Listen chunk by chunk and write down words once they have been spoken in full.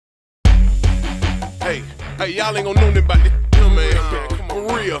Hey, y'all ain't gon' know nothing about this, man. For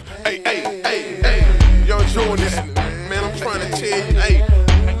real. Hey, y'all enjoying this, man? I'm trying to tell you, hey,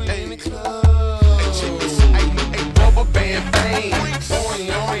 Rubberband bangs.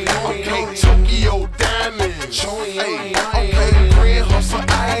 Okay, Tokyo diamonds. Okay, Grand Hustle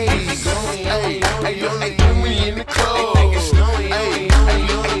ice. Hey, when we in the club. Hey,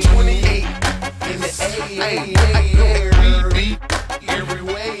 28 in the A. We beat every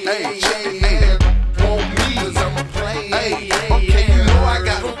way. Hey, want me 'cause I'm a player. Okay, you know I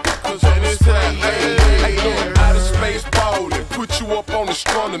got 'em 'cause of this time. Hey, outer space ballin', put you up on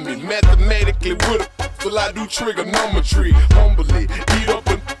astronomy. Mathematically with a till I do trigonometry. Humbly eat up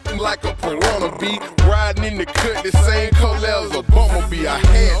and like a piranha bee. Riding in the cut the same color as a bumblebee. I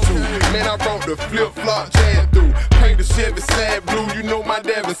had to, man, I brought the flip-flop jam through. Paint the Chevy sad blue, you know my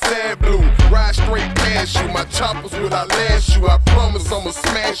damn is sad blue. Ride straight past you, my choppers without last you. I promise I'ma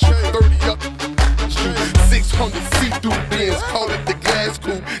smash you, 30 up, 600 see-through bins, call it the glass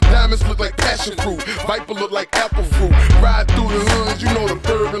coupe. Diamonds look like passion fruit, Viper look like apple fruit. Ride through the hoods, you know the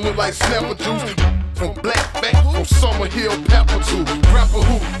bourbon look like snapper juice. From black back, from Summer Hill, Pepper to rapper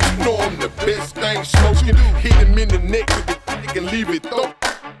who, you know I'm the best thing smoking. Hit him in the neck with the dick and leave it thump.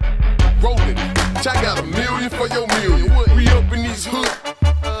 Rolling, I got $1 million for your million. We up in these hoods,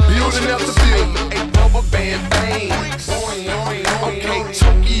 building after building. Hey, Rubberband bangs. Okay,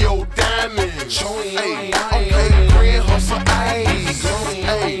 Tokyo diamonds. Hey, okay, Grand Hustle ice.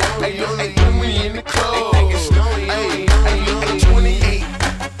 Hey, when we in the club. Hey, 28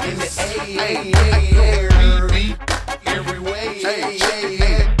 in the A. We beat every way. Hey,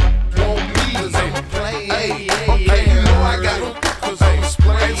 want me 'cause I'm a player. Okay, you know I got 'em 'cause I'm a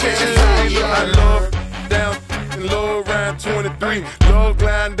player. I love down and love around 23. Love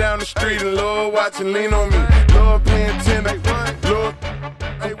gliding down the street and love watching lean on me. Love paying tender.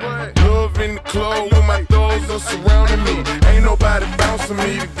 Love in the club when my thugs are surrounding me. Ain't nobody bouncing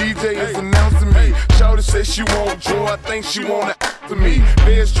me. The DJ is announcing me. Shawty said she want joy. I think she wanna after me.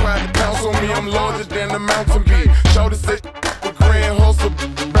 Bears tried to pounce on me. I'm larger than the mountain be. Shawty said the Grand Hustle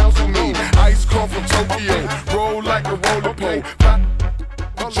bounce on me. Ice come from Tokyo. Roll like a roller pole.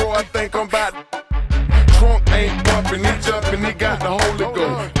 Joe, I think I'm about trunk ain't bumping, he jumping, he got the Holy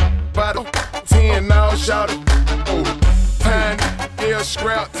Ghost. By the 10 now, shout it. Time, yeah,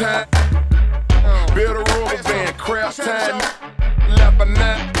 scrap time. Build a rubber band, crap time. Lap a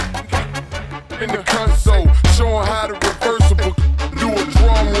nine in the console, showing how to reversible do a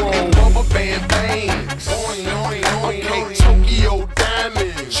drum roll. Rubberband bangs. Okay, Tokyo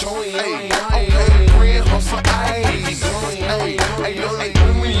diamonds. Hey, okay, Grand Hustle ice. Hey,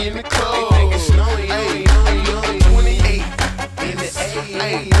 when we in the club. Hey, 28 in the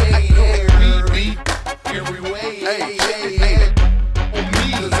A. We beat every way. Hey, on me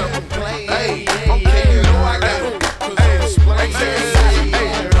 'cause I'm a player. Okay, you know I got 'em 'cause I'm a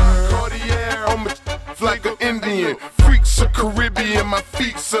player. Cartier on my like an Indian. Freaks are Caribbean, my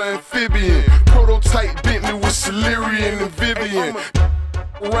feet's are amphibian. Prototype Bentley with Celerian and Vivian.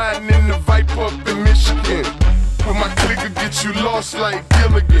 Riding in the Viper up in Michigan. With my clicker get you lost like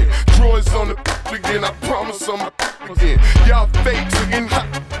Gilligan. Droids on the again, I promise I'm again. Y'all fakes again,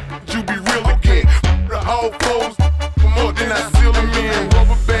 you be real again. The all foes, more than I seal them in.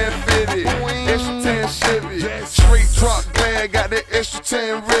 Rubberband fitted, extra 10 Chevy. Straight drop glad, got that extra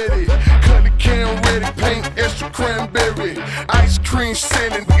 10 ready. Cut the can ready, paint extra cranberry. Ice cream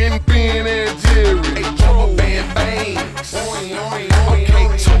selling, getting Ben and Jerry. Hey, Rubberband bangs. Okay,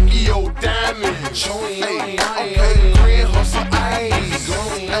 Tokyo diamonds. Hey, okay, Grand Hustle ice.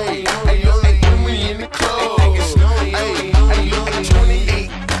 Hey, when we in the club. Hey, 28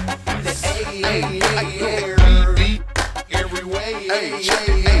 we beat every way. Hey,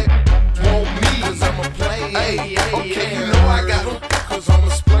 want me 'cause I'm a player. Okay, you know